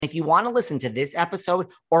If you want to listen to this episode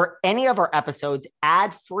or any of our episodes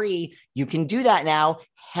ad-free, you can do that now.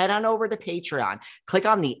 Head on over to Patreon. Click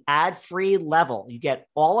on the ad-free level. You get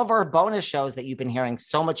all of our bonus shows that you've been hearing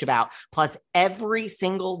so much about. Plus, every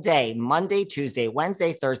single day, Monday, Tuesday,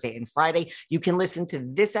 Wednesday, Thursday, and Friday, you can listen to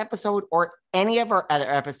this episode or any of our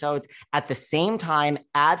other episodes at the same time,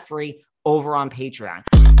 ad-free, over on Patreon.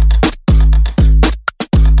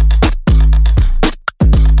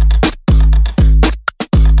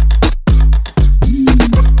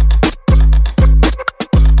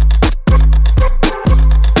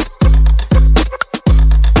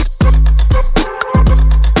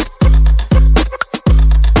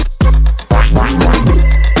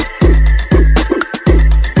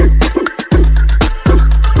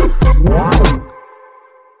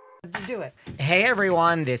 Hey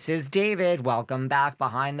everyone, this is David. Welcome back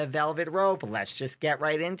behind the velvet rope. Let's just get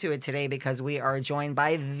right into it today because we are joined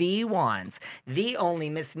by the ones, the only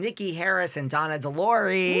Miss NIKI, HARIS, and DONNA,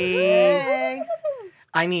 LORY. Hey.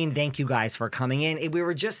 I mean, thank you guys for coming in. We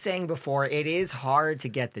were just saying before, it is hard to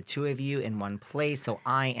get the two of you in one place. So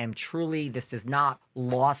I am truly, this is not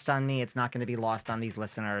lost on me. It's not going to be lost on these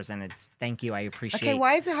listeners. And it's, thank you. I appreciate it. Okay,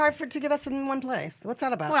 why is it hard to get us in one place? What's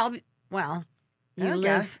that about? Well, you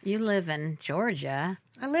live in Georgia.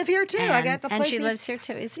 I live here too. I got the place. And she lives here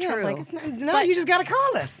too. It's true. Like you just got to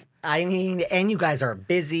call us. I mean, and you guys are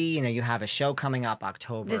busy. You know, you have a show coming up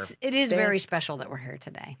October. It is very special that we're here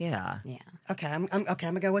today. Yeah. Okay, I'm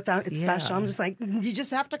gonna go with that. It's special. I'm just like, you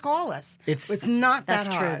just have to call us. It's not that That's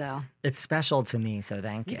hard. true though. It's special to me, so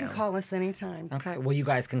thank you. You can call us anytime. Okay. Well, you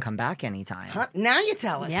guys can come back anytime. Huh? Now you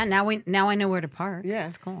tell us. Yeah. Now I know where to park. Yeah,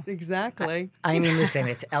 that's cool. Exactly. I mean, listen,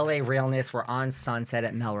 it's LA Realness. We're on Sunset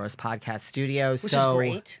at Melrose Podcast Studios. Which is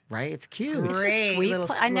great. Right? It's cute. Great. Sweet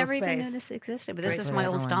Little, I never little even knew space. this existed, but Great this is for my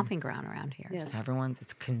old everyone. stomping ground around here. Yes.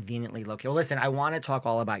 It's conveniently located. Well, listen, I want to talk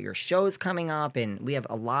all about your shows coming up, and we have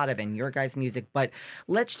a lot of your guys' music, but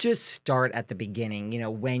let's just start at the beginning,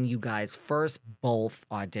 when you guys first both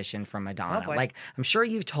auditioned for Madonna. Oh, boy. Like, I'm sure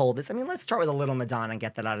you've told this. I mean, let's start with a little Madonna and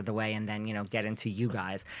get that out of the way, and then, get into you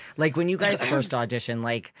guys. Like, when you guys first auditioned,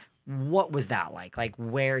 like, what was that like? Like,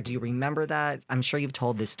 where do you remember that? I'm sure you've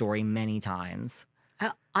told this story many times.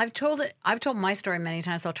 I've told my story many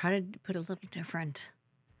times. I'll try to put a little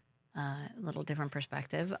different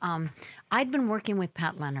perspective. I'd been working with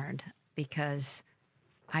Pat Leonard because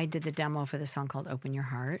I did the demo for the song called Open Your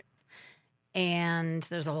Heart. And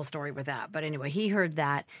there's a whole story with that. But anyway, he heard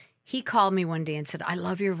that. He called me one day and said, I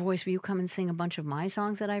love your voice. Will you come and sing a bunch of my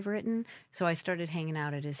songs that I've written? So I started hanging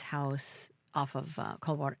out at his house off of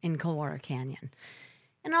Coldwater Canyon.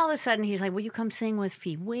 And all of a sudden, he's like, will you come sing with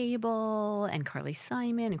Fee Waybill and Carly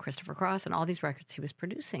Simon and Christopher Cross and all these records he was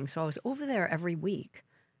producing? So I was over there every week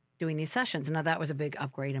doing these sessions. Now, that was a big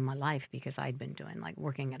upgrade in my life because I'd been doing,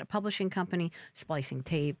 working at a publishing company, splicing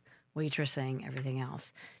tape, waitressing, everything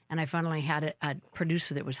else. And I finally had a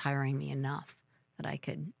producer that was hiring me enough that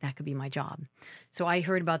that could be my job. So I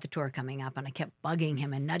heard about the tour coming up, and I kept bugging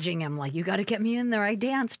him and nudging him, like, you got to get me in there. I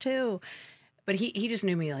dance too. But he just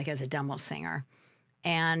knew me, as a demo singer.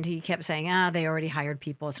 And he kept saying, they already hired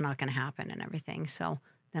people. It's not going to happen and everything. So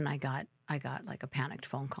then I got a panicked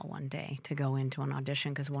phone call one day to go into an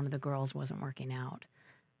audition because one of the girls wasn't working out.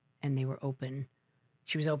 And they were open.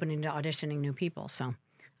 She was opening to auditioning new people. So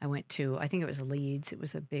I went to, I think it was Leeds. It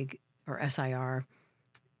was a big, or SIR.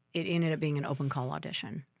 It ended up being an open call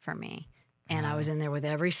audition for me. And I was in there with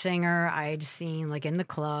every singer I'd seen, in the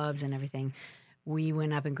clubs and everything. We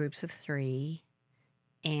went up in groups of 3,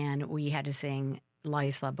 and we had to sing La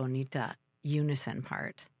Isla Bonita unison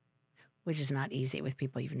part, which is not easy with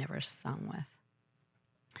people you've never sung with.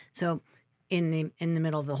 So in the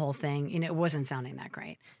middle of the whole thing, it wasn't sounding that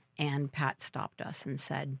great. And Pat stopped us and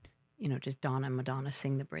said, just Donna and Madonna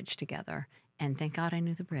sing the bridge together. And thank God I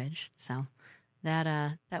knew the bridge. So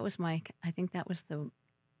that was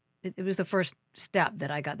it was the first step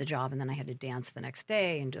that I got the job, and then I had to dance the next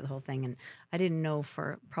day and do the whole thing. And I didn't know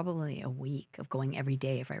for probably a week of going every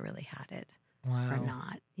day if I really had it or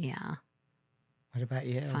not. Yeah. What about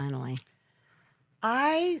you? Finally.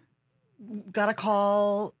 I got a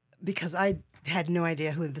call because I had no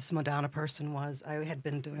idea who this Madonna person was. I had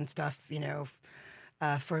been doing stuff,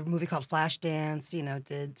 for a movie called Flashdance,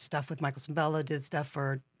 did stuff with Michael Cimbello, did stuff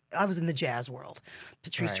for, I was in the jazz world.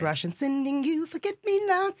 Patrice Rushen, Sending You, Forget Me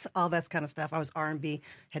Nots, all that kind of stuff. I was R&B,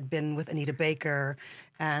 had been with Anita Baker,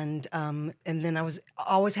 and then I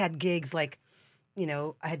always had gigs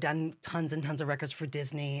I had done tons and tons of records for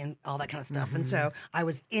Disney and all that kind of stuff. Mm-hmm. And so I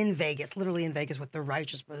was in Vegas, literally in Vegas with the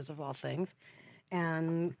Righteous Brothers of all things,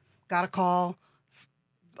 and got a call,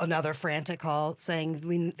 another frantic call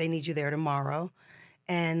saying they need you there tomorrow.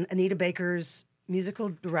 And Anita Baker's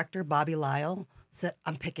musical director, Bobby Lyle, said,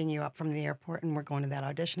 I'm picking you up from the airport and we're going to that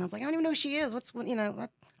audition. I was like, I don't even know who she is.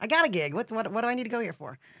 I got a gig. What do I need to go here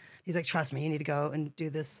for? He's like, trust me, you need to go and do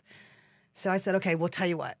this. So I said, okay, we'll tell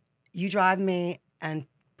you what. You drive me and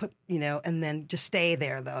and then just stay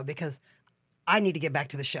there though, because I need to get back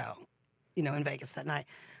to the show, in Vegas that night.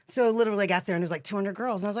 So literally I got there and there's like 200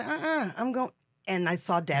 girls. And I was like, I'm going. And I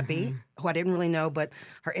saw Debbie, who I didn't really know, but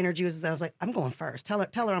her energy was, I was like, I'm going first. Tell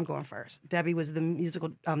her I'm going first. Debbie was the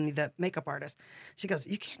the makeup artist. She goes,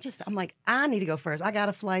 you can't just, I'm like, I need to go first. I got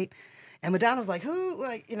a flight. And Madonna was like, who,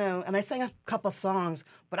 and I sang a couple of songs,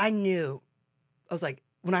 but I knew, I was like,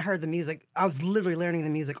 when I heard the music, I was literally learning the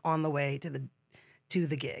music on the way to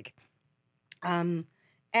the gig. And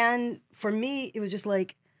for me, it was just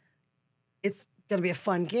like, it's going to be a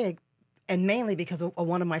fun gig. And mainly because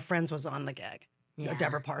one of my friends was on the gig. Yeah.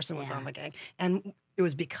 Deborah Parson was on the gig. And it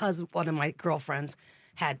was because one of my girlfriends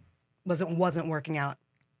wasn't working out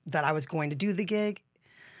that I was going to do the gig.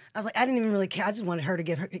 I was like, I didn't even really care. I just wanted her to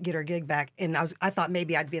get her gig back. And I thought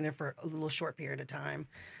maybe I'd be in there for a little short period of time.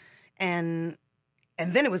 And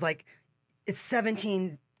then it was like, it's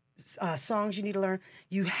 17 songs you need to learn.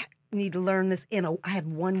 You need to learn this I had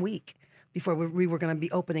 1 week before we were going to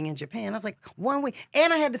be opening in Japan. I was like, 1 week.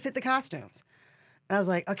 And I had to fit the costumes. And I was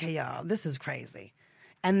like, okay, y'all, this is crazy.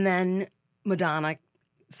 And then Madonna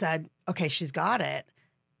said, okay, she's got it.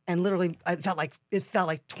 And literally, it felt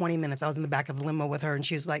like 20 minutes. I was in the back of the limo with her, and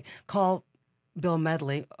she was like, call Bill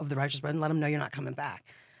Medley of the Righteous Brothers and let him know you're not coming back.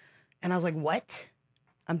 And I was like, what?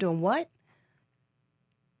 I'm doing what?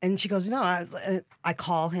 And she goes, no. I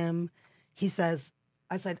call him. He says,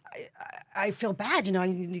 I said, I feel bad, you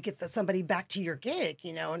need to get somebody back to your gig,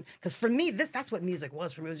 and because for me, that's what music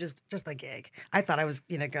was for me. It was just a gig. I thought I was,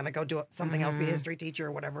 going to go do something else, be a history teacher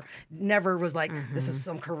or whatever. Never was like, this is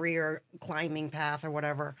some career climbing path or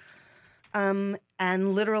whatever. And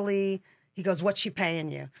literally, he goes, what's she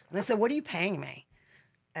paying you? And I said, what are you paying me?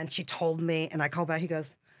 And she told me, and I called back. He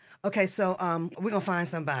goes, okay, so we're going to find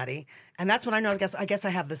somebody. And that's when I know, I guess I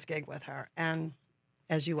have this gig with her. And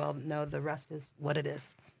as you well know, the rest is what it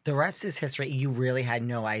is. The rest is history. You really had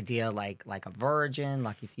no idea, like a virgin,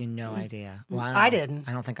 no idea. Wow. I didn't.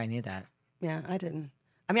 I don't think I knew that. Yeah, I didn't.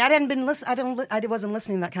 I mean, I hadn't been listening. I wasn't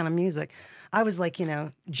listening to that kind of music. I was like,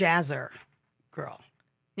 jazzer girl.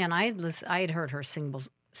 Yeah, and I had heard her singles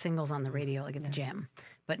on the radio, like at the gym,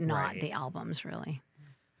 but not the albums, really.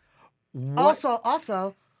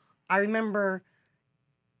 Also, I remember.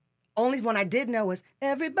 Only one I did know was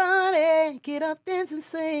everybody get up, dance, and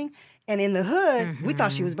sing. And in the hood, we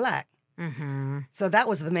thought she was black. Mm-hmm. So that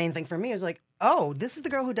was the main thing for me. It was like, oh, this is the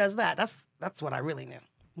girl who does that. That's what I really knew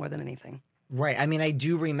more than anything. Right. I mean, I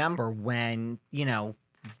do remember when,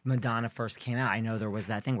 Madonna first came out. I know there was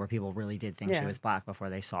that thing where people really did think she was black before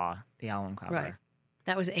they saw the album cover. Right.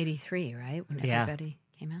 That was 83, right? When everybody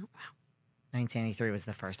came out? Wow. 1983 was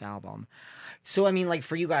the first album. So, I mean,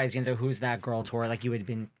 for you guys, Who's That Girl tour, you had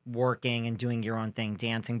been working and doing your own thing,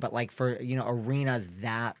 dancing, but for, arenas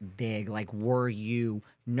that big, were you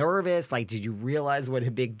nervous? Did you realize what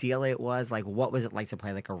a big deal it was? What was it like to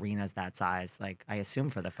play, arenas that size? I assume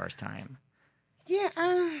for the first time. Yeah.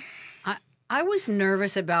 I was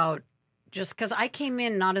nervous about, just because I came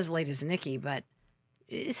in not as late as NIKI, but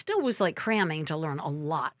it still was cramming to learn a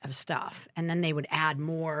lot of stuff. And then they would add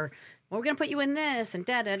more. Well, we're going to put you in this and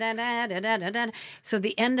da-da-da-da-da-da-da-da. So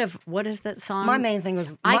the end of, what is that song? My main thing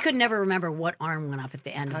was... I could never remember what arm went up at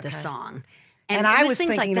the end of the song. And I was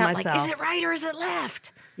thinking to myself... is it right or is it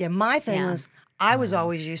left? Yeah, my thing was, I was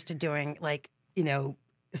always used to doing,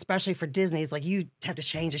 especially for Disney, it's you have to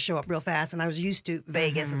change the show up real fast. And I was used to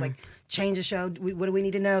Vegas. It's change the show. What do we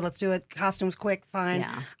need to know? Let's do it. Costumes quick, fine.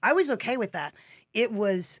 Yeah. I was okay with that. It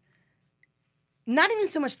was not even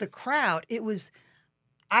so much the crowd. It was...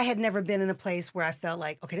 I had never been in a place where I felt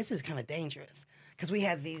like, okay, this is kind of dangerous because we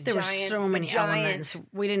had these. There were so many elements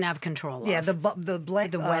we didn't have control of. Yeah, the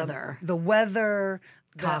weather,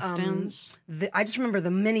 costumes. I just remember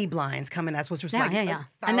the mini blinds coming at us, which was and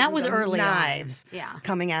that was early knives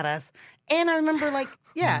coming at us. And I remember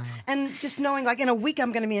and just knowing in a week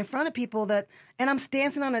I'm going to be in front of people and I'm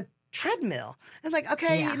dancing on a treadmill. It's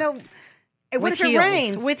okay, what if it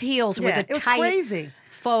rains? With heels, with a it was tight crazy.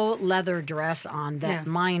 Faux leather dress on that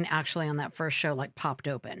mine actually on that first show popped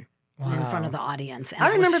open in front of the audience. And I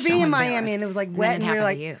remember being in Miami and it was wet and we were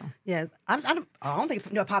like, yeah, I don't think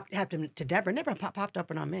it happened to Deborah. Never popped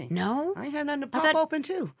open on me. No, I had nothing to pop open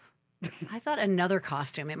too. I thought another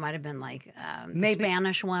costume. It might have been maybe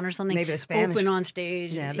Spanish one or something. Maybe a Spanish open on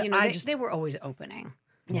stage. Yeah, they were always opening.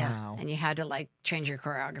 Yeah, wow. And you had to change your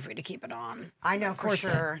choreography to keep it on. I know for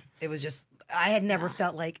sure. It was just I had never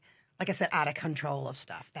felt like I said, out of control of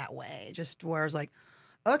stuff that way. Just where it's like,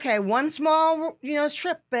 okay, one small,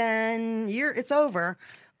 trip and it's over.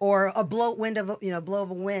 Or a blow of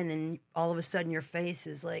a wind, and all of a sudden your face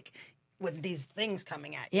is like with these things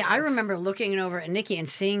coming at you. Yeah, I remember looking over at Nikki and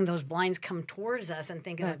seeing those blinds come towards us and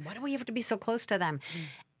thinking, why do we have to be so close to them?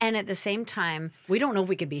 And at the same time, we don't know if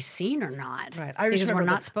we could be seen or not. Right. Because we're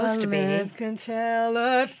not supposed to be. I can tell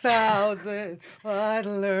 1,000 what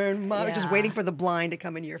learn. Just waiting for the blind to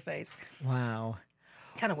come into your face. Wow.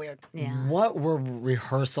 Kind of weird. Yeah. What were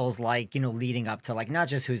rehearsals like, leading up to, like, not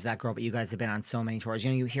just Who's That Girl, but you guys have been on so many tours.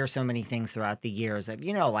 You hear so many things throughout the years of,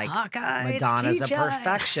 like, Hawkeye, Madonna's a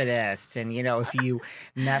perfectionist. And, if you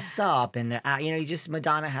mess up and,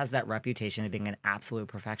 Madonna has that reputation of being an absolute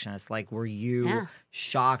perfectionist. Like, were you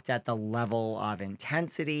shocked at the level of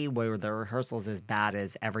intensity? Were the rehearsals as bad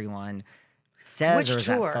as everyone says? Which or is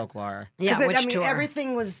tour? That folklore? Yeah, which tour?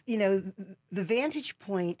 Everything was, the vantage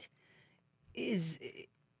point is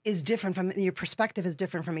different from your perspective is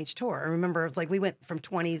different from each tour. I remember it's like we went from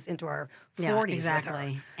 20s into our 40s exactly.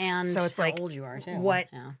 with her. And so it's how like old you are too. What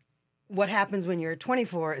happens when you're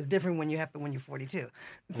 24 is different when you're 42.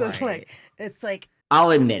 So it's like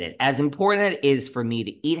I'll admit it. As important it is for me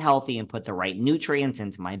to eat healthy and put the right nutrients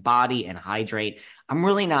into my body and hydrate, I'm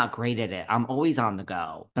really not great at it. I'm always on the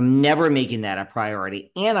go. I'm never making that a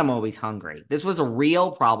priority, and I'm always hungry. This was a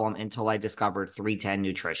real problem until I discovered 310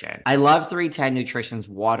 Nutrition. I love 310 Nutrition's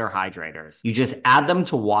water hydrators. You just add them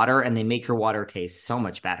to water and they make your water taste so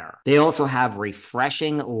much better. They also have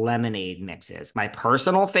refreshing lemonade mixes. My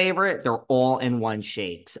personal favorite, they're all in one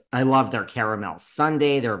shakes. I love their caramel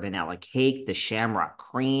sundae, their vanilla cake, the shamrock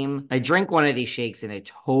cream. I drink one of these shakes and it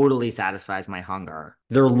totally satisfies my hunger.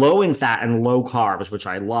 They're low in fat and low carbs, which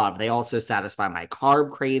I love. They also satisfy my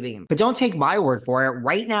carb craving. But don't take my word for it.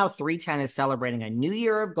 Right now, 310 is celebrating a new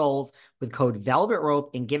year of goals with code Velvet Rope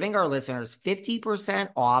and giving our listeners 50%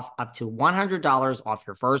 off up to $100 off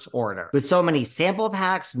your first order. With so many sample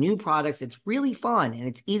packs, new products, it's really fun and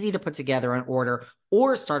it's easy to put together an order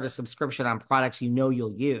or start a subscription on products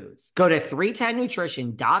you'll use. Go to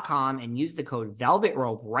 310nutrition.com and use the code Velvet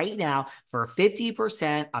Rope right now for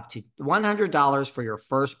 50% up to $100 for your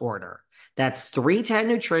first order. That's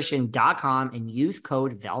 310nutrition.com and use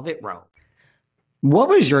code Velvet Rope. What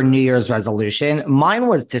was your New Year's resolution? Mine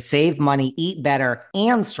was to save money, eat better,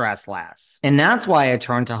 and stress less. And that's why I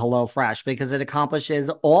turned to HelloFresh, because it accomplishes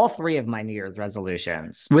all three of my New Year's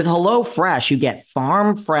resolutions. With HelloFresh, you get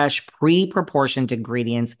farm-fresh, pre-proportioned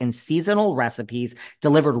ingredients and seasonal recipes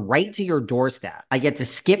delivered right to your doorstep. I get to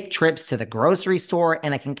skip trips to the grocery store,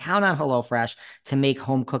 and I can count on HelloFresh to make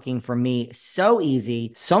home cooking for me so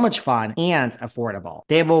easy, so much fun, and affordable.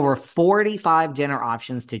 They have over 45 dinner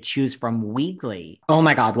options to choose from weekly. Oh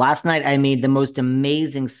my God, last night I made the most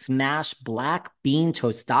amazing smashed black bean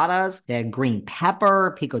tostadas. They had green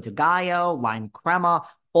pepper, pico de gallo, lime crema.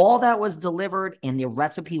 All that was delivered, and the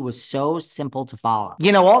recipe was so simple to follow.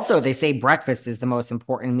 Also, they say breakfast is the most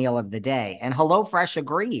important meal of the day, and HelloFresh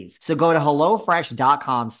agrees. So go to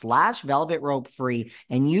HelloFresh.com/VelvetRopeFree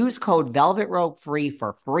and use code VelvetRopeFree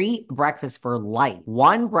for free breakfast for life.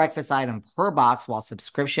 One breakfast item per box while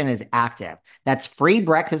subscription is active. That's free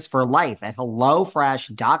breakfast for life at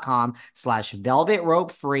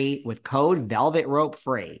HelloFresh.com/VelvetRopeFree with code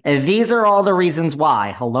VelvetRopeFree. And these are all the reasons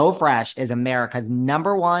why HelloFresh is America's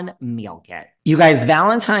 #1 meal kit. You guys,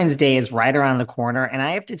 Valentine's Day is right around the corner, and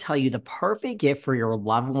I have to tell you, the perfect gift for your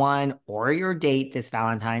loved one or your date this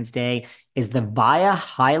Valentine's Day is the Via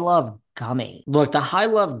High Love Gummy. Look, the High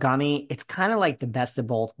Love Gummy, it's kind of like the best of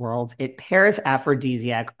both worlds. It pairs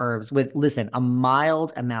aphrodisiac herbs with, a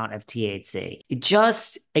mild amount of THC.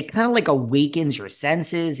 It kind of like awakens your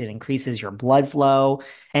senses. It increases your blood flow.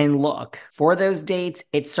 And look, for those dates,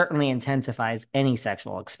 it certainly intensifies any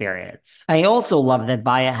sexual experience. I also love that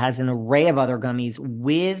Via has an array of other gummies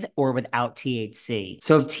with or without THC.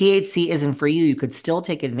 So if THC isn't for you, you could still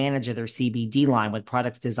take advantage of their CBD line with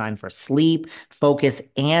products designed for sleep, focus,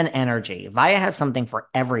 and energy. Via has something for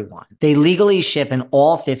everyone. They legally ship in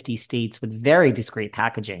all 50 states with very discreet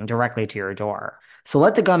packaging directly to your door. So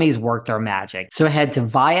let the gummies work their magic. So head to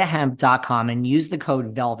viahemp.com and use the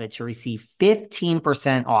code VELVET to receive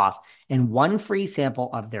 15% off and one free sample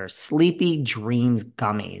of their Sleepy Dreams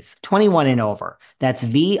gummies. 21 and over. That's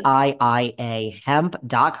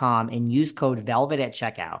VIIA-hemp.com and use code VELVET at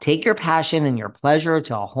checkout. Take your passion and your pleasure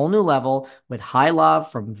to a whole new level with High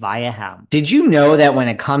Love from Via Hemp. Did you know that when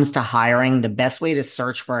it comes to hiring, the best way to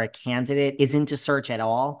search for a candidate isn't to search at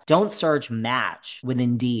all? Don't search, match with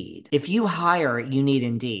Indeed. If you hire, you need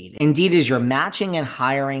Indeed. Indeed is your matching and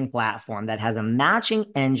hiring platform that has a matching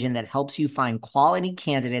engine that helps you find quality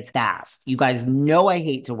candidates fast. fast. You guys know I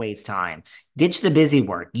hate to waste time. Ditch the busy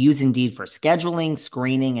work. Use Indeed for scheduling,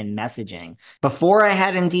 screening, and messaging. Before I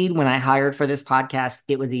had Indeed, when I hired for this podcast,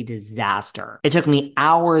 it was a disaster. It took me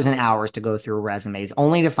hours and hours to go through resumes,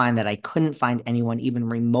 only to find that I couldn't find anyone even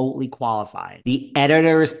remotely qualified. The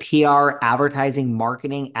editors, PR, advertising,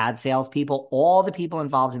 marketing, ad sales people, all the people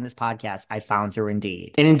involved in this podcast, I found through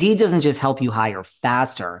Indeed. And Indeed doesn't just help you hire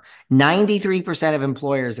faster. 93% of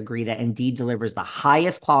employers agree that Indeed delivers the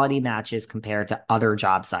highest quality matches compared to other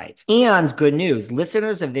job sites. And good news,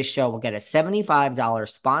 listeners of this show will get a $75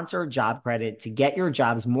 sponsored job credit to get your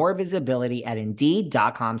jobs more visibility at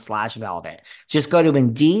Indeed.com/velvet. Just go to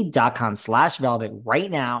Indeed.com/velvet right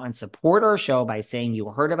now and support our show by saying you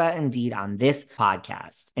heard about Indeed on this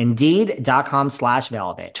podcast.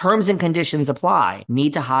 Indeed.com/velvet. Terms and conditions apply.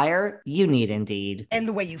 Need to hire? You need Indeed. And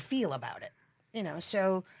the way you feel about it,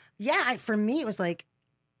 so yeah, for me, it was like,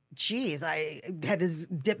 geez, I had to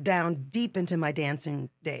dip down deep into my dancing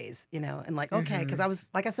days, and like, okay, because I was,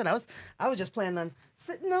 like I said, I was just planning on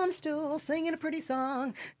sitting on a stool, singing a pretty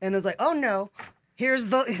song, and it was like, oh no, here's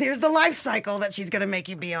the life cycle that she's gonna make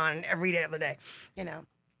you be on every day of the day,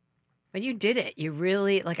 But you did it. You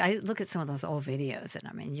really, like, I look at some of those old videos, and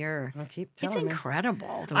I mean, it's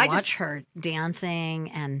incredible to watch her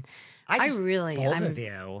dancing, and I just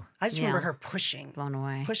remember her pushing, blown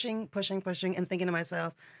away, pushing, and thinking to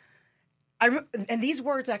myself, and these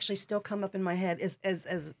words actually still come up in my head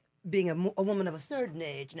as being a woman of a certain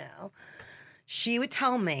age now. She would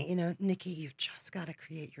tell me, Nikki, you've just got to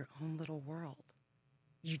create your own little world.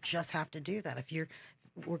 You just have to do that. If you're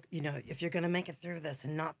going to make it through this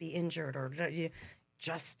and not be injured, or you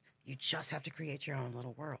just have to create your own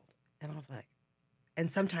little world. And I was like, and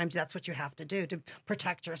sometimes that's what you have to do to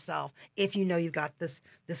protect yourself if you've got this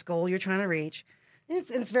goal you're trying to reach.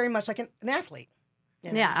 It's very much like an athlete.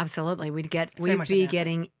 Yeah, absolutely. We'd be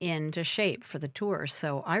getting into shape for the tour.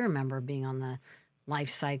 So I remember being on the life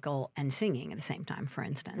cycle and singing at the same time, for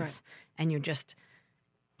instance. Right. And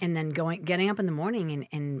and then getting up in the morning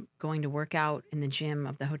and going to work out in the gym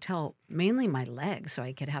of the hotel, mainly my legs, so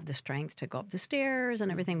I could have the strength to go up the stairs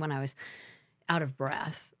and everything when I was out of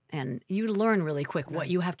breath. And you learn really quick what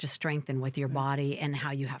you have to strengthen with your body and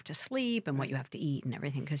how you have to sleep and what you have to eat and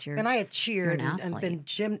everything, because you're. And I had cheered and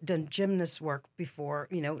done gymnast work before,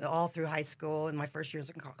 all through high school and my first years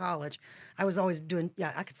in college. I was always doing,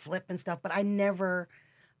 I could flip and stuff, but I never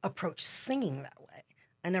approached singing that way.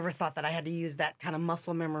 I never thought that I had to use that kind of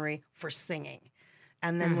muscle memory for singing.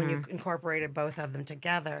 And then when you incorporated both of them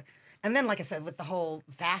together, and then, like I said, with the whole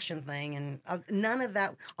fashion thing, and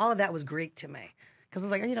all of that was Greek to me. Because I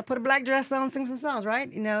was like, put a black dress on, sing some songs, right?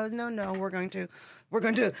 No, we're going to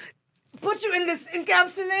put you in this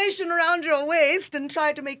encapsulation around your waist and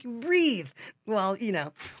try to make you breathe while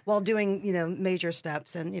doing, major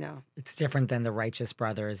steps and, It's different than the Righteous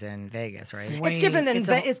Brothers in Vegas, right? It's different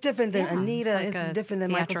than Anita. It's different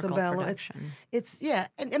than Michael Cimbello.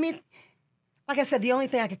 And I mean, like I said, the only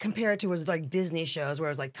thing I could compare it to was like Disney shows where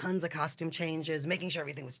it was like tons of costume changes, making sure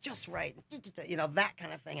everything was just right, that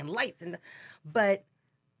kind of thing, and lights. But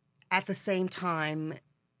at the same time,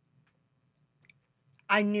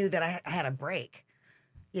 I knew that I had a break,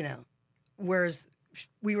 whereas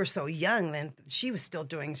we were so young then. She was still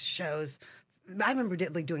doing shows. I remember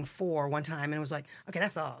doing 4 one time, and it was like, okay,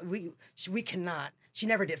 that's all. We cannot. She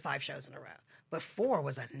never did 5 shows in a row, but 4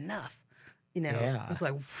 was enough. It was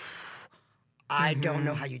like, I don't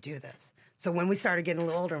know how you do this. So when we started getting a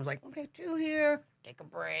little older, I was like, okay, 2 here, take a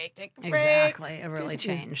break. Exactly. It really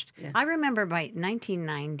changed. Yeah. I remember by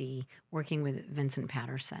 1990 working with Vincent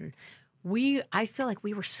Patterson, I feel like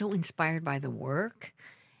we were so inspired by the work.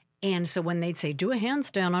 And so when they'd say, do a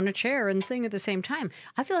handstand on a chair and sing at the same time,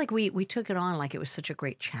 I feel like we took it on like it was such a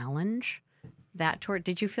great challenge. That tour,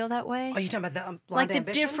 did you feel that way? Oh, you talking about the Blonde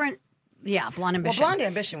Ambition? Different... Yeah, Blonde Ambition. Well, Blonde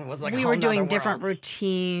Ambition was like we were doing different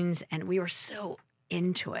routines, and we were so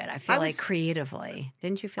into it. I feel like creatively.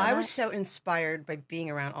 Didn't you feel that? I was so inspired by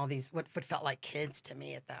being around all these what felt like kids to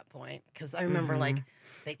me at that point, because I remember like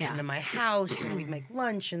they'd come to my house and we'd make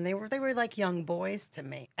lunch, and they were like young boys to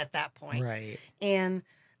me at that point. Right. And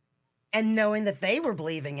knowing that they were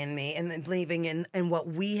believing in me and then believing in what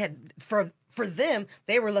we had for them,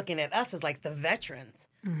 they were looking at us as like the veterans.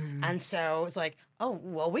 Mm-hmm. And so it's like, oh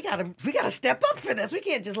well, we gotta step up for this. We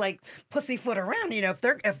can't just like pussyfoot around.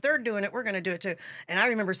 If they're doing it, we're gonna do it too. And I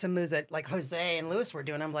remember some moves that like Jose and Luis were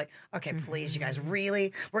doing. I'm like, okay, please, you guys,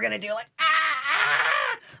 really, we're gonna do like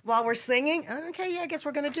while we're singing. Okay, yeah, I guess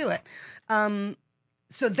we're gonna do it.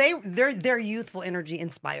 So their youthful energy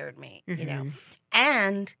inspired me,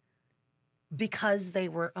 and because they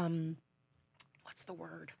were what's the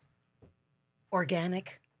word?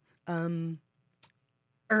 Organic. urban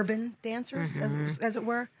dancers, as it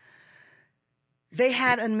were. They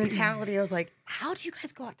had a mentality. I was like, how do you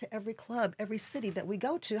guys go out to every club, every city that we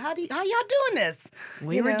go to? How y'all doing this?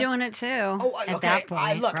 We were doing it too at that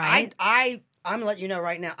point, right? I'm gonna let you know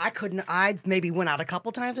right now. I maybe went out a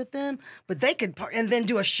couple times with them, but they could and then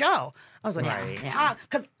do a show. I was like,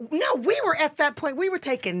 because we were at that point. We were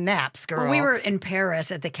taking naps, girl. Well, we were in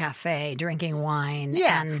Paris at the cafe drinking wine.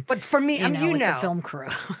 Yeah, and, but for me, with the film crew.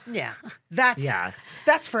 Yeah,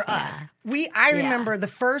 that's for us. I remember the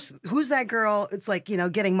first Who's That Girl? It's like,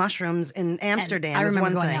 getting mushrooms in Amsterdam. And I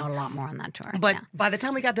remember going thing. out a lot more on that tour. But by the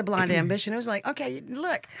time we got to Blonde Ambition, it was like, okay,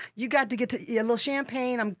 look, you got to get to a little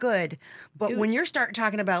champagne. I'm good. But when you're starting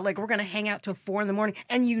talking about like we're going to hang out till 4 a.m.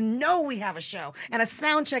 and we have a show and a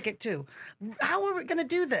sound check it too. How are we going to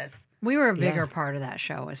do this? We were a bigger part of that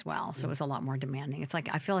show as well, so it was a lot more demanding. It's like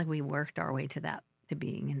I feel like we worked our way to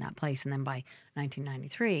being in that place, and then by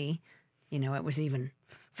 1993, it was even.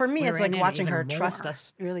 For me, it's like watching her trust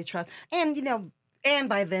us, really trust, and and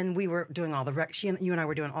by then we were doing all the you and I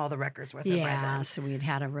were doing all the records with her. Yeah, by then. So we'd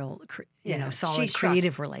had a real, solid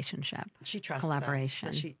creative relationship. She trusted collaboration.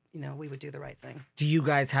 us that we would do the right thing. Do you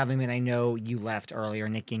guys have? I mean, I know you left earlier,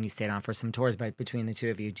 Nikki, and you stayed on for some tours. But between the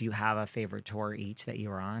two of you, do you have a favorite tour each that you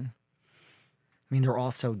were on? I mean, they're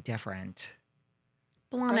all so different.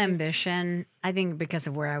 Blonde Ambition, I think because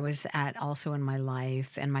of where I was at also in my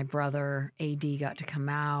life, and my brother AD got to come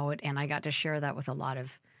out, and I got to share that with a lot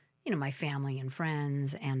of, my family and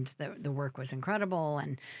friends, and the work was incredible,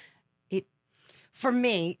 and for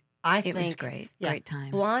me, I think it was great, great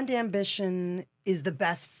time. Blonde Ambition is the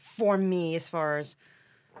best for me as far as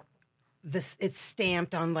this. It's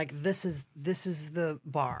stamped on like this is the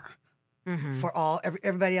bar for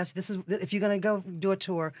everybody else. This is if you're gonna go do a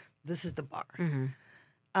tour, this is the bar.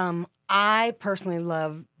 I personally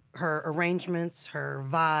love her arrangements, her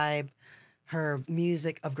vibe, her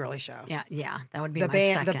music of Girly Show. Yeah, that would be the my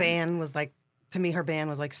band. second. The band was like, to me, her band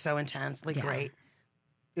was like so intensely great.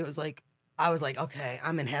 It was like I was like, okay,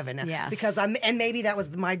 I'm in heaven now. Yes. Because and maybe that was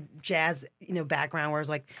my jazz, background where it was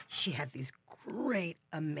like she had these great,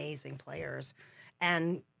 amazing players,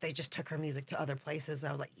 and they just took her music to other places. I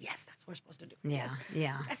was like, yes, that's what we're supposed to do. Yeah.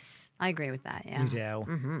 Yes. I agree with that. Yeah. You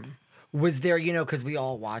do. Was there, because we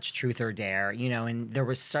all watched Truth or Dare, and there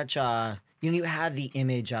was such a, you had the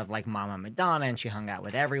image of like Mama Madonna, and she hung out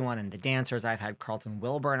with everyone and the dancers. I've had Carlton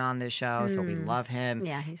Wilburn on this show, so we love him.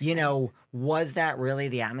 Yeah, he's was that really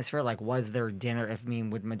the atmosphere? Like, was there dinner?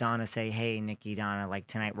 Would Madonna say, hey, Nikki, Donna, like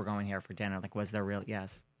tonight we're going here for dinner? Like, was there real?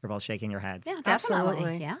 Yes. You're both shaking your heads. Yeah, definitely.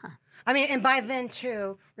 Absolutely. Yeah. I mean, and by then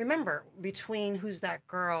too, remember between Who's That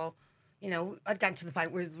Girl, I'd gotten to the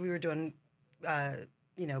point where we were doing,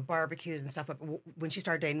 barbecues and stuff. But when she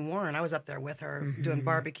started dating Warren, I was up there with her doing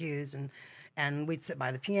barbecues, and we'd sit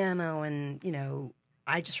by the piano, and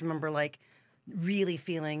I just remember like really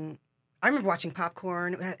feeling. I remember watching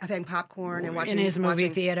popcorn, having popcorn, and watching in his movie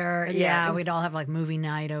theater. Yeah, was, we'd all have like movie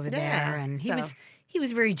night over there, and he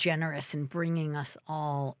was very generous in bringing us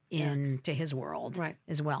all into his world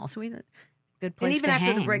as well. So we had a good place. And even to after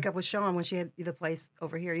hang. the breakup with Sean, when she had the place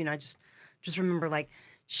over here, I just remember like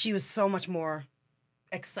she was so much more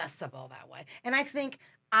accessible that way. And I think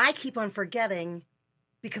I keep on forgetting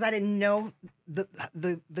because I didn't know the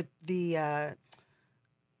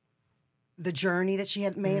journey that she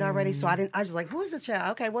had made already. So I was like, who is this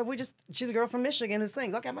child? Okay, well, she's a girl from Michigan who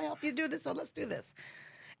sings. Okay, I'm gonna help you do this, so let's do this.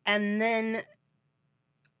 And then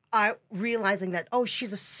I realizing that,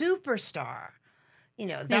 she's a superstar.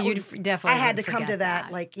 Definitely. I had to come to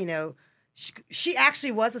that. Like, she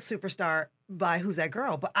actually was a superstar by Who's That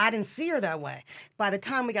Girl, but I didn't see her that way. By the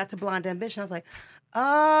time we got to Blonde Ambition, I was like,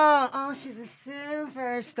 oh, she's a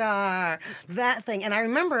superstar. That thing. And I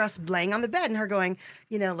remember us laying on the bed and her going,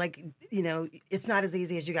 it's not as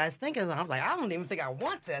easy as you guys think. And I was like, I don't even think I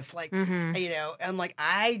want this. Like, I'm like,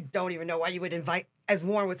 I don't even know why you would invite, as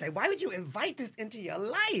Warren would say, why would you invite this into your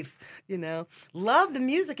life? Love the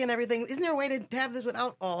music and everything. Isn't there a way to have this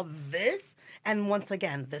without all this? And once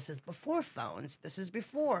again, this is before phones. This is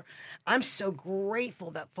before. I'm so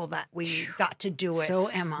grateful that we got to do it.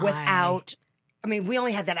 So am I. Without. I mean, we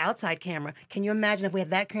only had that outside camera. Can you imagine if we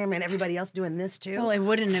had that camera and everybody else doing this too? Well, it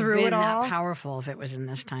wouldn't have been that powerful if it was in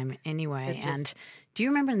this time anyway. And do you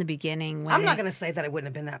remember in the beginning when I'm not going to say that it wouldn't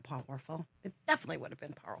have been that powerful. It definitely would have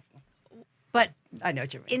been powerful. But I know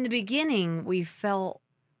what you mean. In the beginning, we felt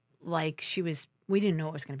like we didn't know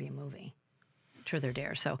it was going to be a movie, Truth or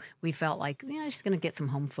Dare. So we felt like, she's going to get some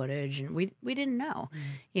home footage, and we didn't know,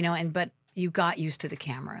 but you got used to the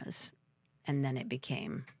cameras. And then it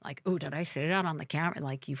became like, oh, did I say that on the camera?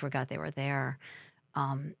 Like you forgot they were there.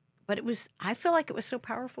 But but I feel like it was so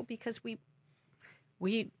powerful because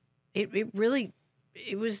these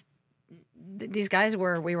guys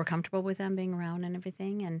we were comfortable with them being around and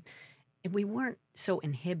everything. And we weren't so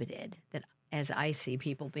inhibited that as I see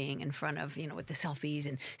people being in front of, with the selfies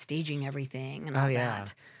and staging everything and all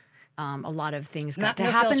that. A lot of things got to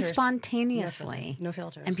happen filters. Spontaneously. No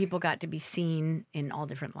filters. And people got to be seen in all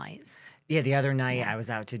different lights. Yeah, the other night I was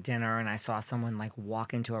out to dinner and I saw someone like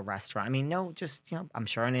walk into a restaurant. I mean, no, just, I'm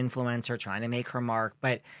sure an influencer trying to make her mark,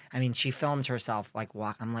 but I mean, she filmed herself like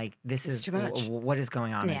walk. I'm like, this is too much. What is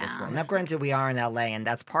going on in this world? Now, granted, we are in LA and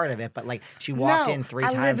that's part of it, but like she walked in 3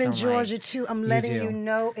 times. I live in Georgia too. I'm letting you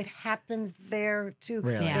know it happens there too.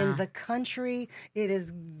 Really? Yeah. In the country,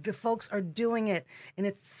 the folks are doing it, and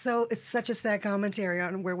it's such a sad commentary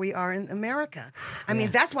on where we are in America. I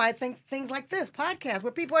mean, that's why I think things like this podcast,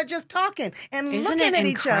 where people are just talking and looking at each other. Isn't it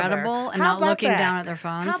incredible and not looking down at their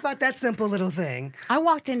phones? How about that simple little thing? I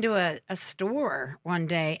walked into a store one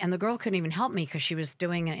day and the girl couldn't even help me because she was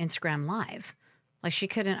doing an Instagram live. Like she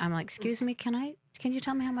couldn't. I'm like, excuse me, can you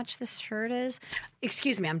tell me how much this shirt is?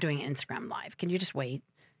 Excuse me, I'm doing an Instagram live. Can you just wait?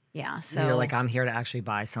 Yeah. So you're like, I'm here to actually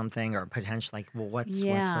buy something or potentially like, well, what's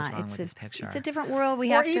wrong with this picture? It's a different world.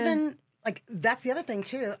 Like that's the other thing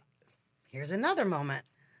too. Here's another moment.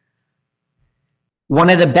 One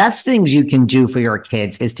of the best things you can do for your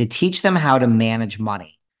kids is to teach them how to manage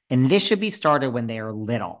money. And this should be started when they are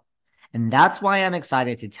little. And that's why I'm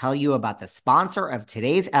excited to tell you about the sponsor of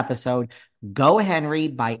today's episode,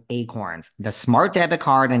 GoHenry by Acorns, the smart debit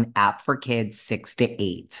card and app for kids 6 to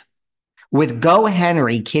 8. With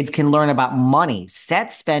GoHenry, kids can learn about money,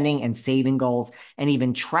 set spending and saving goals, and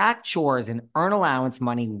even track chores and earn allowance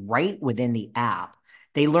money right within the app.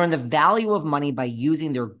 They learn the value of money by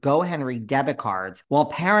using their GoHenry debit cards, while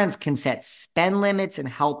parents can set spend limits and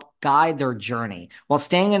help guide their journey while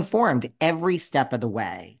staying informed every step of the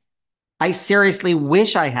way. I seriously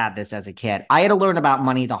wish I had this as a kid. I had to learn about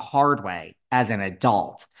money the hard way as an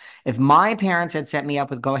adult. If my parents had set me up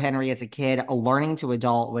with GoHenry as a kid, learning to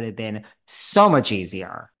adult would have been so much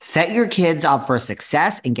easier. Set your kids up for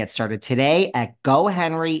success and get started today at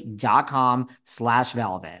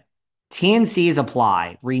gohenry.com/velvet. T&Cs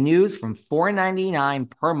apply. Renews from $4.99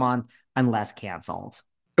 per month unless canceled.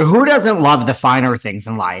 Who doesn't love the finer things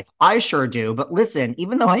in life? I sure do. But listen,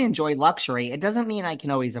 even though I enjoy luxury, it doesn't mean I can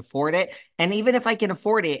always afford it. And even if I can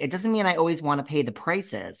afford it, it doesn't mean I always want to pay the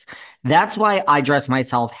prices. That's why I dress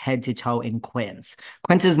myself head to toe in Quince.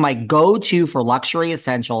 Quince is my go-to for luxury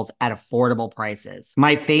essentials at affordable prices.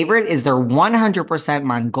 My favorite is their 100%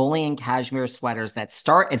 Mongolian cashmere sweaters that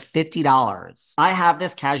start at $50. I have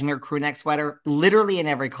this cashmere crew neck sweater literally in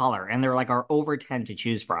every color, and there are over 10 to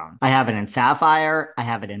choose from. I have it in sapphire. I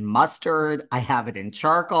have it in mustard. I have it in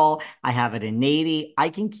charcoal. I have it in navy. I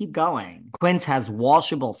can keep going. Quince has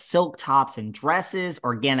washable silk tops and dresses,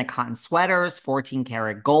 organic cotton sweaters, 14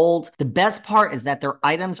 karat gold. The best part is that their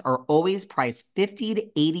items are always priced 50 to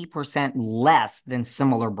 80% less than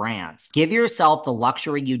similar brands. Give yourself the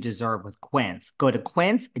luxury you deserve with Quince. Go to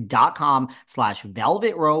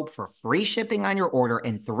quince.com/velvetrope for free shipping on your order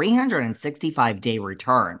and 365-day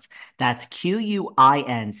returns. That's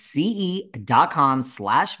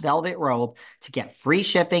QUINCE.com/velvetrope to get free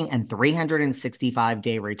shipping and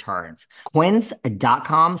 365-day returns.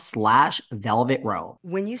 Quince.com/velvetrope.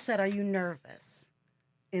 When you said, "Are you nervous?"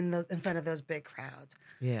 in front of those big crowds,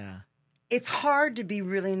 yeah, it's hard to be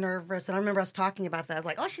really nervous. And I remember us talking about that. I was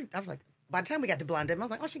like, by the time we got to Blonde, I was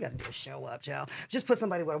like, all she got to do is show up, Joe. Just put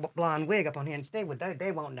somebody with a blonde wig up on here, and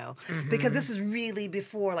they won't know. Mm-hmm. Because this is really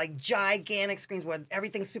before gigantic screens where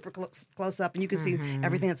everything's super close up and you can see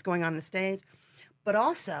everything that's going on the stage. But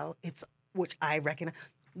also, which I recognize,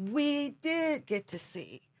 we did get to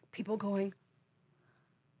see people going.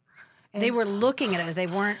 They were looking at it. They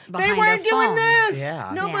weren't behind They weren't their doing phone. this.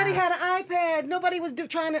 Yeah. Nobody had an iPad. Nobody was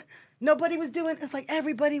doing. It's like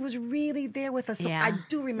everybody was really there with us. So I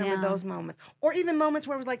do remember those moments, or even moments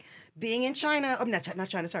where it was like being in China. Oh, not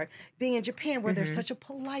China. Sorry, being in Japan, where there's such a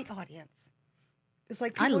polite audience. It's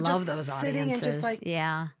like people I love just those sitting audiences. and just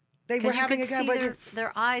they were having a good time.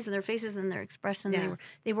 Their eyes and their faces and their expressions. Yeah.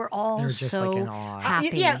 They were all just so in awe.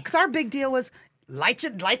 happy. Yeah, because our big deal was light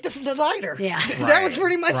the lighter. Yeah, that was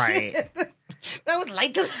pretty much right. it. That was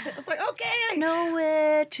like, it's like, okay.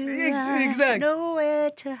 Nowhere to run, exactly.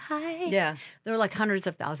 Nowhere to hide. Yeah. There were hundreds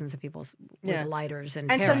of thousands of people with lighters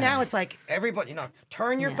and so now it's like everybody,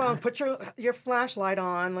 turn your phone, put your flashlight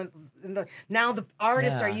on. Now the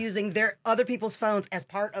artists are using their other people's phones as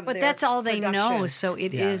part of but their that's all they production. know. So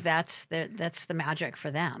it is that's the magic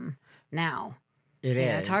for them now. It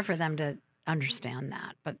is. It's hard for them to understand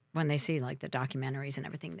that, but when they see the documentaries and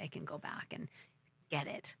everything, they can go back and get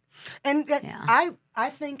it. And Yeah. I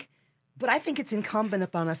think it's incumbent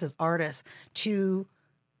upon us as artists to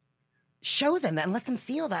show them that and let them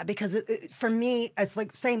feel that, because for me, it's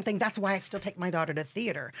like the same thing. That's why I still take my daughter to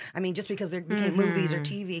theater. I mean, just because there became movies or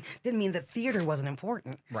TV didn't mean that theater wasn't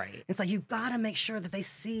important. Right. It's like you got to make sure that they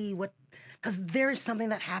see what, because there is something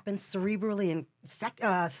that happens cerebrally and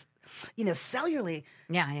cellularly.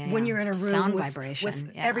 When you're in a room Sound with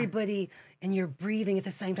vibration. everybody and you're breathing at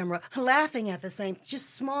the same time, laughing at the same,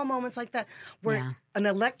 just small moments like that where an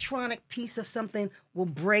electronic piece of something will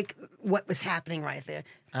break what was happening right there.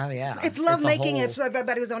 Oh, yeah. It's love making if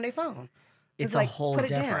everybody was on their phone. It's like, a whole put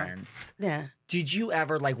it down. difference. Yeah. Did you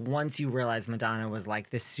ever, like, once you realized Madonna was,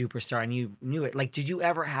 like, this superstar and you knew it, like, did you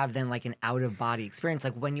ever have then, like, an out-of-body experience?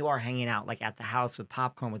 Like, when you are hanging out, like, at the house with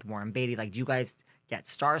popcorn with Warren Beatty, like, do you guys get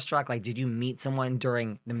starstruck? Like, did you meet someone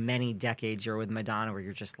during the many decades you're with Madonna where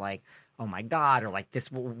you're just like, oh, my God, or like this,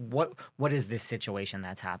 what is this situation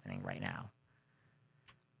that's happening right now?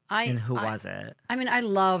 And who was it? I mean, I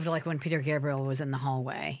loved like when Peter Gabriel was in the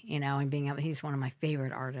hallway, you know, and being able, he's one of my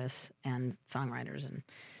favorite artists and songwriters,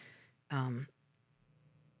 and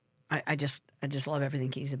I just love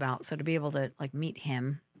everything he's about. So to be able to like meet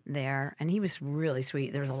him there, and he was really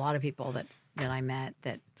sweet. There was a lot of people that I met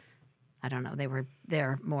that, I don't know, they were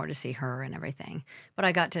there more to see her and everything. But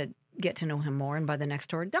I got to get to know him more, and by the next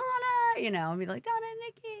tour, Donna, you know, and be like, Donna,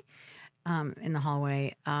 NIKI, in the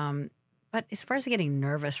hallway. But as far as getting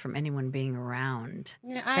nervous from anyone being around,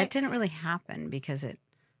 that didn't really happen because I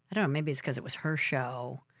don't know, maybe it's because it was her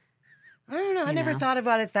show. I don't know. I never thought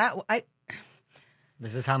about it that way.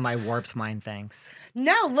 This is how my warped mind thinks.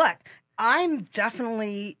 No, look, I'm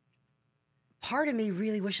definitely, part of me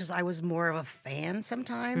really wishes I was more of a fan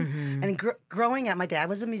sometime. Mm-hmm. And growing up, my dad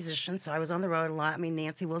was a musician, so I was on the road a lot. I mean,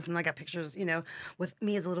 Nancy Wilson, I got pictures, you know, with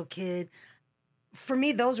me as a little kid. For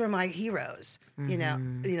me, those were my heroes.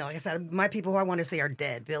 Mm-hmm. You know, like I said, my people who I want to see are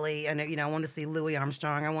dead. Billy, and I want to see Louis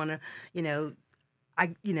Armstrong. I want to, I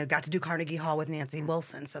got to do Carnegie Hall with Nancy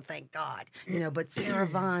Wilson, so thank God. But Sarah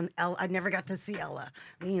Vaughan, I never got to see Ella.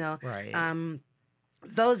 Right.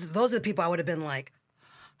 Those are the people I would have been like.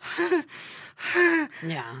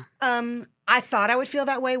 Yeah. I thought I would feel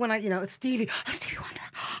that way when Stevie Wonder.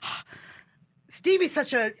 Stevie's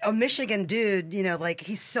such a Michigan dude, like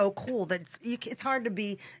he's so cool that it's hard to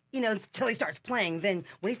be, until he starts playing. Then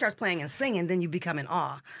when he starts playing and singing, then you become in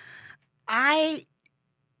awe. I'm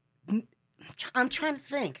trying to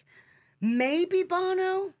think. Maybe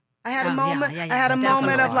Bono. I had a moment. Yeah, I had a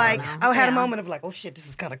moment of like. Bono. I had a moment of like, oh shit, this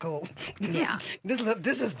is kind of cool. Yeah. this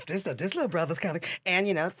little brother's kind of,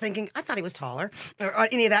 and thinking I thought he was taller or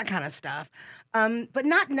any of that kind of stuff, but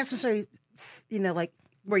not necessarily, like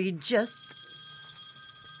where you just.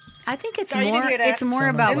 I think it's Sorry, more. It's more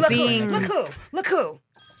about look being. Look who.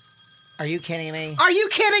 Are you kidding me? Are you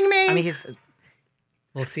kidding me? I mean,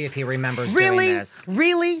 we'll see if he remembers really? doing this.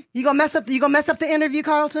 Really? You gonna mess up the interview,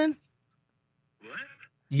 Carlton? What?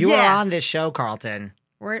 You were on this show, Carlton.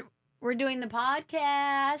 We're doing the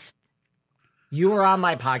podcast. You were on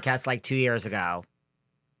my podcast like 2 years ago.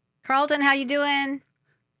 Carlton, how you doing?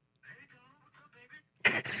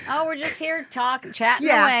 Oh, we're just here chatting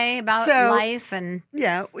away about life and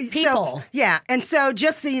people. And so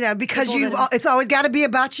just so you know, because it's always got to be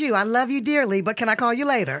about you. I love you dearly, but can I call you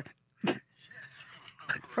later?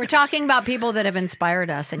 We're talking about people that have inspired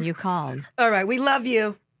us, and you called. All right, we love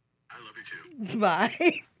you. I love you too.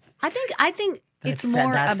 Bye. I think it's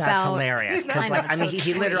more that's about hilarious. I know, I mean, it's so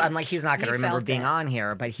he literally. sweet. I'm like, he's not going to He remember felt being it. on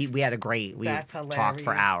here, but we had a great. We That's talked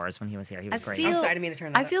for hilarious. hours when he was here. He was great. I'm sorry, I didn't mean to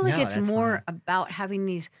turn that I feel like No, it's that's more fine. about having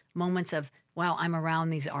these moments of, wow, I'm around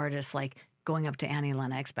these artists, like going up to Annie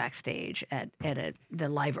Lennox backstage at the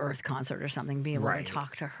Live Earth concert or something, being able Right. to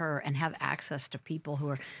talk to her and have access to people who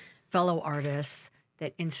are fellow artists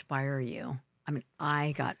that inspire you. I mean,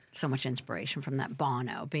 I got so much inspiration from that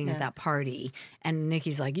Bono being at that party, and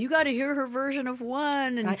Nikki's like, "You got to hear her version of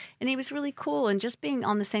One," and he was really cool, and just being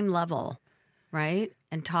on the same level, right,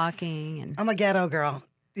 and talking. And I'm a ghetto girl.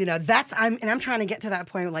 I'm trying to get to that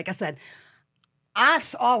point. Like I said, I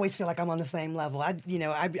always feel like I'm on the same level. I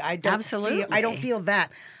don't Absolutely. I don't feel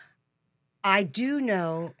that. I do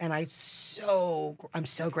know, and I'm so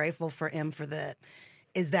grateful for him for that.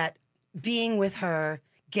 Is that being with her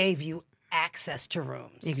gave you access to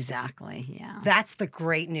rooms? exactly, yeah. That's the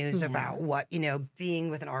great news about what, being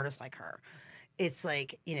with an artist like her. It's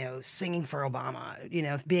like, singing for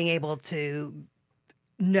Obama, being able to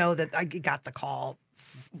know that I got the call,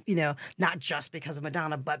 not just because of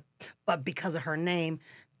Madonna, but because of her name,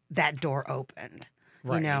 that door opened.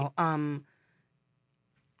 Right.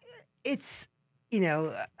 It's,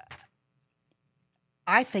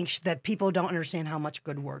 I think that people don't understand how much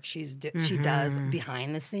good work she does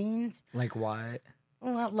behind the scenes. Like what?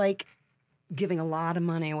 Well, like giving a lot of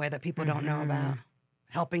money away that people don't know about,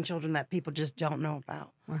 helping children that people just don't know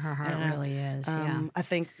about. Where her heart really is. I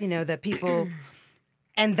think, that people,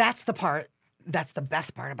 and that's the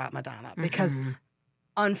best part about Madonna, because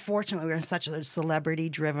unfortunately we're in such a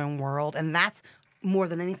celebrity-driven world, and that's more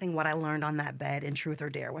than anything what I learned on that bed in Truth or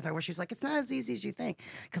Dare with her, where she's like, it's not as easy as you think,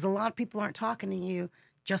 because a lot of people aren't talking to you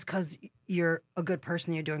just because you're a good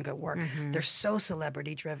person, you're doing good work. They're so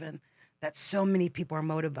celebrity-driven that so many people are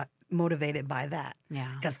motivated by that.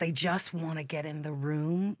 Yeah. Because they just want to get in the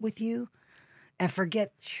room with you and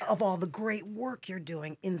forget of all the great work you're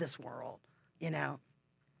doing in this world,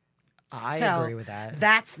 I agree with that.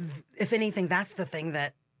 That's, if anything, that's the thing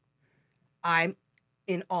that I'm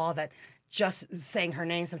in awe that just saying her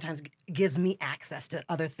name sometimes gives me access to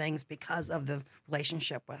other things because of the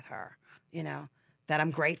relationship with her, that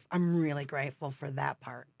I'm really grateful for that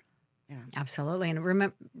part. Yeah. Absolutely.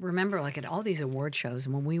 And remember, like at all these award shows,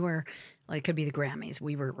 when we were, like, it could be the Grammys,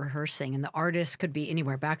 we were rehearsing, and the artists could be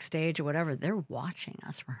anywhere backstage or whatever. They're watching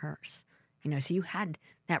us rehearse, so you had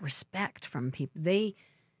that respect from people.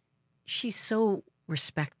 She's so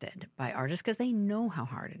respected by artists because they know how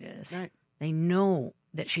hard it is. Right. They know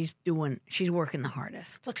that she's working the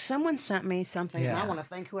hardest. Look, someone sent me something, and I want to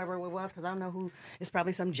thank whoever it was, because I don't know who. It's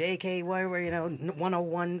probably some JK, whatever,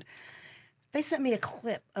 101. They sent me a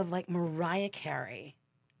clip of, like, Mariah Carey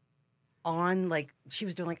on, like, she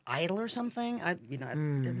was doing, like, Idol or something.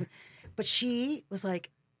 But she was, like,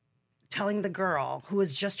 telling the girl who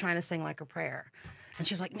was just trying to sing, like, a prayer. And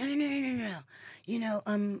she was like,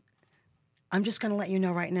 no. I'm just going to let you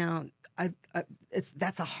know right now,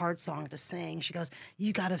 that's a hard song to sing. She goes,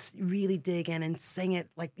 you got to really dig in and sing it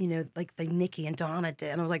like the NIKI and DONNA did.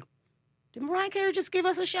 And I was like, did Mariah Carey just give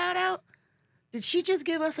us a shout out? Did she just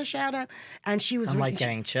give us a shout out? And she was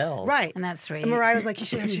getting chills. Right. And that's sweet. And Mariah was like,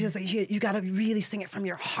 she was like, you got to really sing it from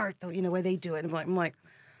your heart, though, where they do it. And I'm like,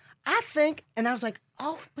 I think, and I was like,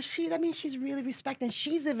 oh, but that means she's really respecting.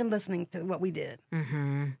 She's even listening to what we did.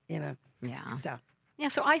 Yeah. So. Yeah,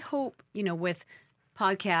 so I hope, with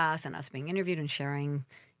podcasts and us being interviewed and sharing,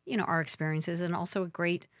 our experiences, and also a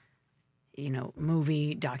great,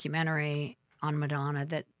 movie, documentary on Madonna,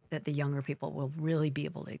 that the younger people will really be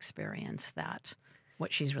able to experience that,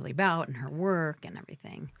 what she's really about and her work and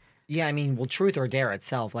everything. Yeah, Truth or Dare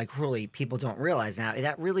itself, like, really, people don't realize now.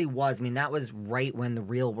 That really was, that was right when the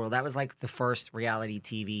real world, that was like the first reality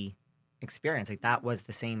TV experience. Like, that was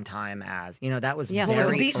the same time as, that was the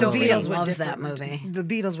Beatles loves that movie. The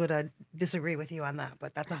Beatles would disagree with you on that,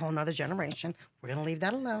 but that's a whole nother generation. We're going to leave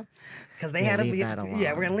that alone. Because we're going to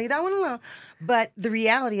leave that one alone. But the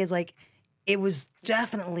reality is, like, it was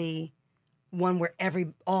definitely one where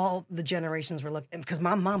all the generations were looking, because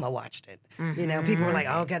my mama watched it. People were like,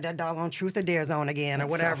 oh, got that dog on Truth or Dare Zone again, that's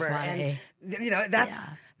or whatever. So funny. And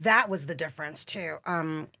that was the difference too.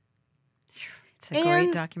 It's a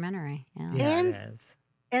great documentary. Yeah, it is.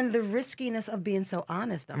 And the riskiness of being so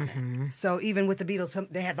honest on it. So even with the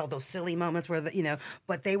Beatles, they had all those silly moments where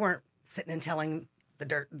but they weren't sitting and telling the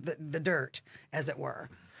dirt, as it were.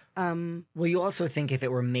 Well, you also think if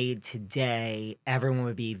it were made today, everyone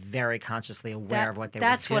would be very consciously aware of what they were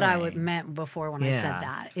doing. That's what I meant before when I said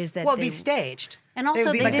that. Is that it'd be staged. And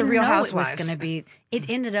also, they didn't the Real know Housewives. it was going to be. It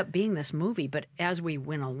ended up being this movie, but as we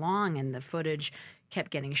went along and the footage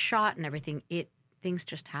kept getting shot and everything, things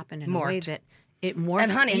just happened in a way that it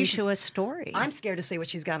morphed into a story. I'm scared to see what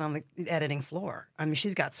she's got on the editing floor.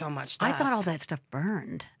 She's got so much stuff. I thought all that stuff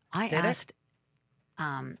burned. I asked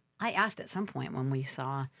at some point when we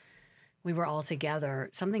were all together,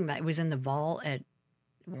 something that was in the vault at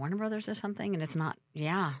Warner Brothers or something, and it's not.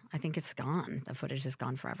 Yeah, I think it's gone. The footage is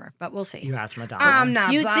gone forever, but we'll see. You asked Madonna. I'm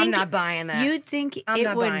not buying that. You'd think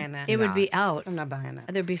buying that. It would be out. I'm not buying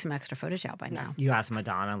that. There'd be some extra footage out by now. You asked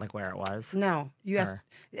Madonna, like, where it was? No, you asked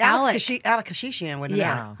Alex Kashishian would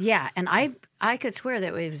know. Yeah, and I could swear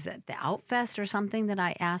that it was at the Outfest or something that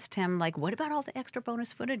I asked him, like, what about all the extra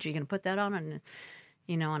bonus footage? Are you going to put that on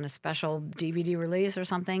on a special DVD release or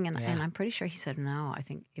something? And I'm pretty sure he said no. I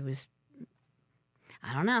think it was.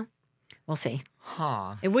 I don't know. We'll see.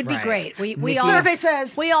 Huh. It would be great. We all survey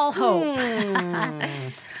says we all hope. I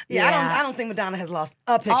don't think Madonna has lost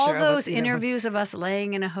a picture. All those interviews of us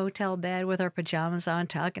laying in a hotel bed with our pajamas on,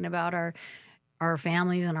 talking about our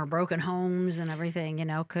families and our broken homes and everything,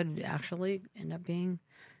 could actually end up being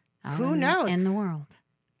who knows in the world.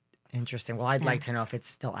 Interesting. Well, I'd like to know if it's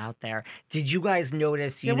still out there. Did you guys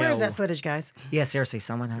notice, you know... where's that footage, guys? Yeah, seriously,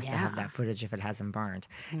 someone has to have that footage if it hasn't burned.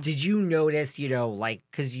 Did you notice, you know, like,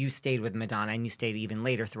 because you stayed with Madonna and you stayed even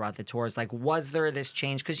later throughout the tours, like, was there this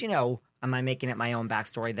change? Because, you know, am I making it my own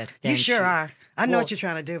backstory that then You sure are. I know what you're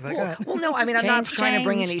trying to do, but go ahead. Well, no, I mean, I'm not trying to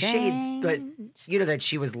bring any shade, change. but, you know, that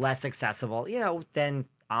she was less accessible, you know, than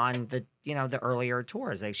on the, you know, the earlier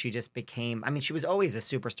tours. Like, she just became, I mean, she was always a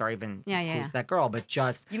superstar, even who's that girl, but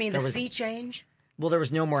just... You mean the sea change? Well, there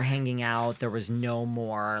was no more hanging out. There was no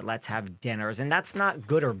more let's have dinners. And that's not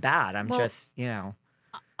good or bad. I'm just, you know.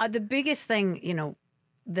 The biggest thing, you know,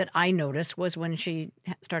 that I noticed was when she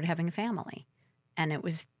started having a family. And it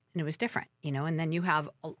was different, you know. And then you have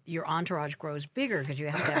your entourage grows bigger because you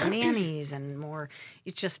have to have nannies and more.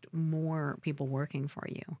 It's just more people working for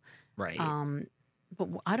you. Right. But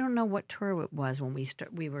I don't know what tour it was when we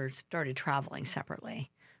started traveling separately.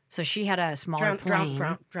 So she had a smaller plane.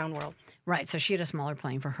 Drown World. Right. So she had a smaller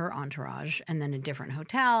plane for her entourage and then a different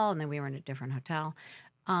hotel. And then we were in a different hotel.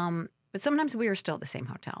 But sometimes we were still at the same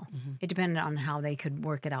hotel. Mm-hmm. It depended on how they could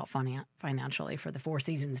work it out financially for the Four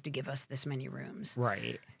Seasons to give us this many rooms.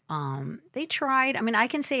 Right. They tried. I mean, I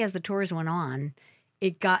can say as the tours went on,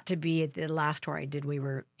 it got to be at the last tour I did, we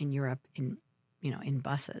were in Europe in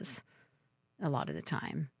buses a lot of the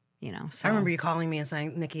time, you know. So. I remember you calling me and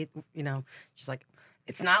saying, Nikki, you know, she's like,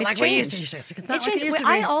 it's not like we used to. It's not like it used to be.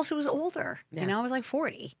 I also was older. Yeah. You know, I was like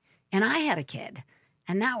 40 and I had a kid.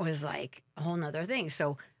 And that was like a whole nother thing.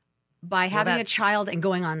 So by having a child and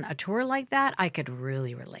going on a tour like that, I could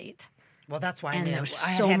really relate. Well, that's why I knew. And there was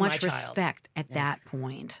so much respect at that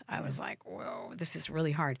point. I was like, whoa, this is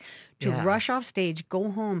really hard. To rush off stage,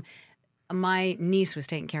 go home. My niece was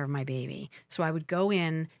taking care of my baby. So I would go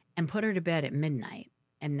in and put her to bed at midnight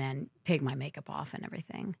and then take my makeup off and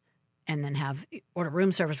everything. And then order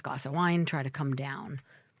room service, glass of wine, try to come down.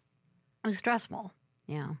 It was stressful.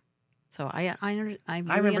 Yeah. So I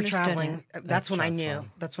remember traveling. That's when stressful. I knew.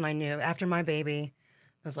 That's when I knew. After my baby,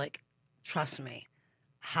 I was like, trust me.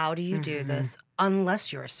 How do you do this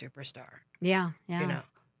unless you're a superstar? Yeah. You know,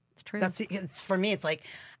 it's true. It's for me. It's like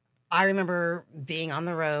I remember being on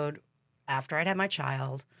the road after I'd had my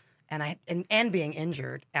child, and being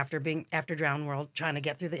injured after Drown World, trying to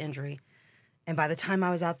get through the injury. And by the time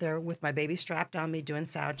I was out there with my baby strapped on me doing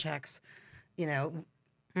sound checks, you know,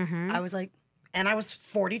 I was like, and I was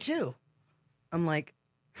 42. I'm like,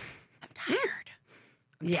 I'm tired.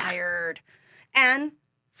 I'm tired. And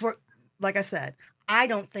like I said, I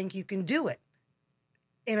don't think you can do it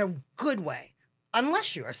in a good way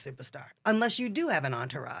unless you're a superstar, unless you do have an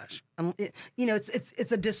entourage. You know,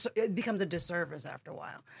 it becomes a disservice after a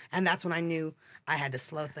while. And that's when I knew I had to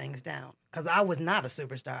slow things down because I was not a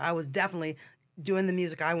superstar. I was definitely doing the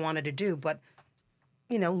music I wanted to do, but,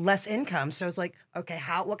 you know, less income. So it's like, okay,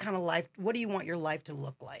 what kind of life, what do you want your life to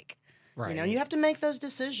look like? Right. You know, you have to make those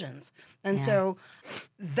decisions. And so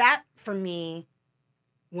that for me,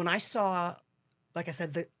 when I saw, like I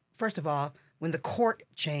said, first of all, when the court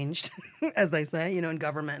changed, as they say, you know, in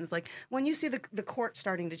government, it's like when you see the court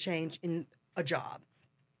starting to change in a job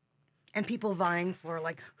and people vying for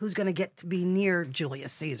like who's going to get to be near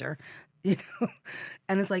Julius Caesar, you know,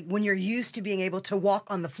 and it's like when you're used to being able to walk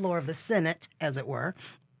on the floor of the Senate, as it were,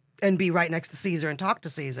 and be right next to Caesar and talk to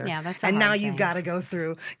Caesar. Yeah, that's and now thing. You've got to go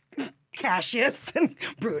through Cassius and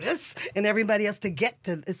Brutus and everybody else to get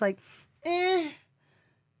to. It's like,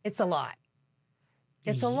 it's a lot.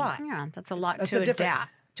 It's a lot. Yeah, that's a lot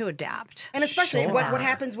to adapt. And especially what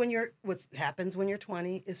happens when you're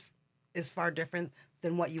 20 is far different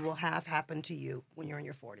than what you will have happen to you when you're in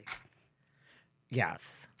your 40s.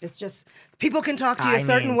 Yes. It's just people can talk to you a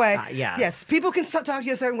certain way. Yes. Yes, people can talk to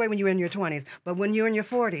you a certain way when you're in your 20s, but when you're in your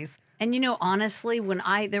 40s. And you know, honestly,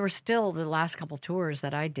 there were still the last couple tours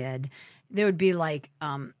that I did, there would be like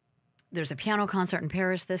there's a piano concert in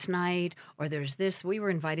Paris this night, or there's this. We were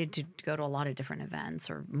invited to go to a lot of different events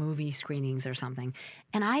or movie screenings or something.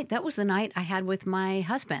 And that was the night I had with my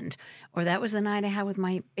husband, or that was the night I had with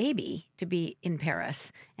my baby to be in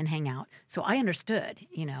Paris and hang out. So I understood,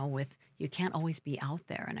 you know, you can't always be out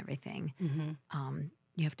there and everything. Mm-hmm.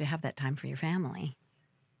 You have to have that time for your family.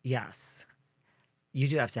 Yes. You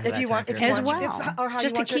do have to have that time for your family. As well. Or how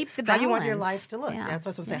just to keep the balance. How you want your life to look. Yeah. That's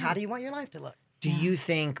what I'm saying. How do you want your life to look? Do you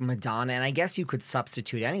think Madonna, and I guess you could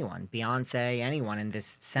substitute anyone, Beyonce, anyone in this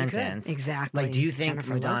sentence. Exactly. Like, do you think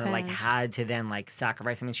Jennifer Madonna Lopez. like had to then like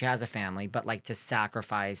sacrifice? I mean, she has a family, but like to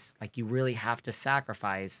sacrifice, like you really have to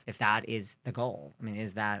sacrifice if that is the goal. I mean,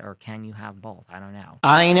 is that, or can you have both? I don't know.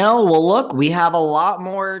 I know. Well, look, we have a lot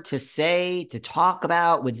more to say, to talk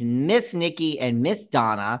about with Miss Nikki and Miss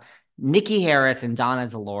Donna, Nikki Harris and Donna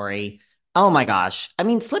LORY. Oh my gosh. I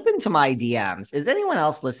mean, slip into my DMs. Is anyone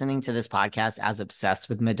else listening to this podcast as obsessed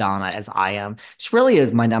with Madonna as I am? She really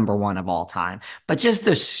is my number one of all time. But just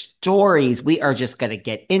the stories, we are just going to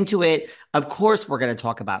get into it. Of course, we're going to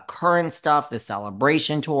talk about current stuff, the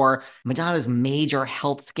celebration tour, Madonna's major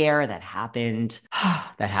health scare that happened,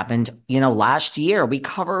 last year. We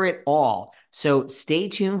cover it all. So stay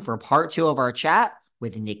tuned for part 2 of our chat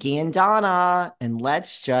with Nikki and Donna, and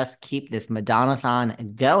let's just keep this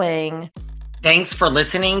Madonna-thon going. Thanks for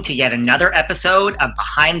listening to yet another episode of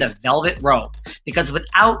Behind the Velvet Rope, because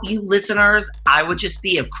without you listeners, I would just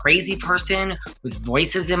be a crazy person with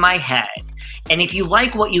voices in my head. And if you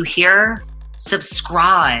like what you hear,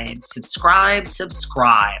 subscribe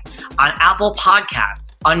on Apple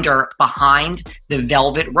Podcasts under Behind the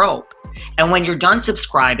Velvet Rope. And when you're done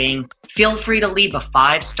subscribing, feel free to leave a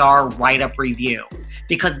 5-star write-up review,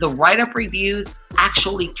 because the write-up reviews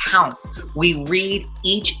actually count. We read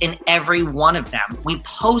each and every one of them. We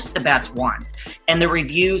post the best ones, and the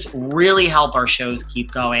reviews really help our shows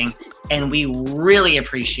keep going, and we really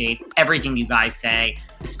appreciate everything you guys say,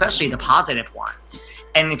 especially the positive ones.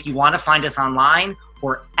 And if you want to find us online,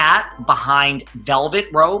 we're at Behind Velvet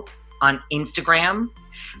Rope on Instagram.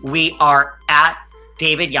 We are at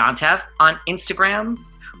David Yontef on Instagram.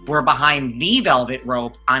 We're Behind the Velvet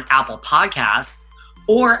Rope on Apple Podcasts.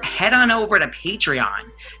 Or head on over to Patreon,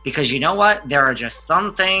 because you know what? There are just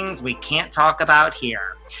some things we can't talk about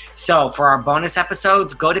here. So for our bonus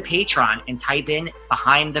episodes, go to Patreon and type in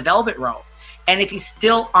Behind the Velvet Rope. And if you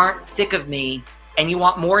still aren't sick of me and you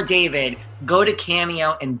want more David, go to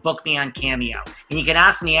Cameo and book me on Cameo. And you can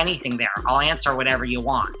ask me anything there. I'll answer whatever you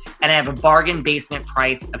want. And I have a bargain basement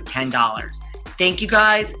price of $10. Thank you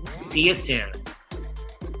guys. See you soon.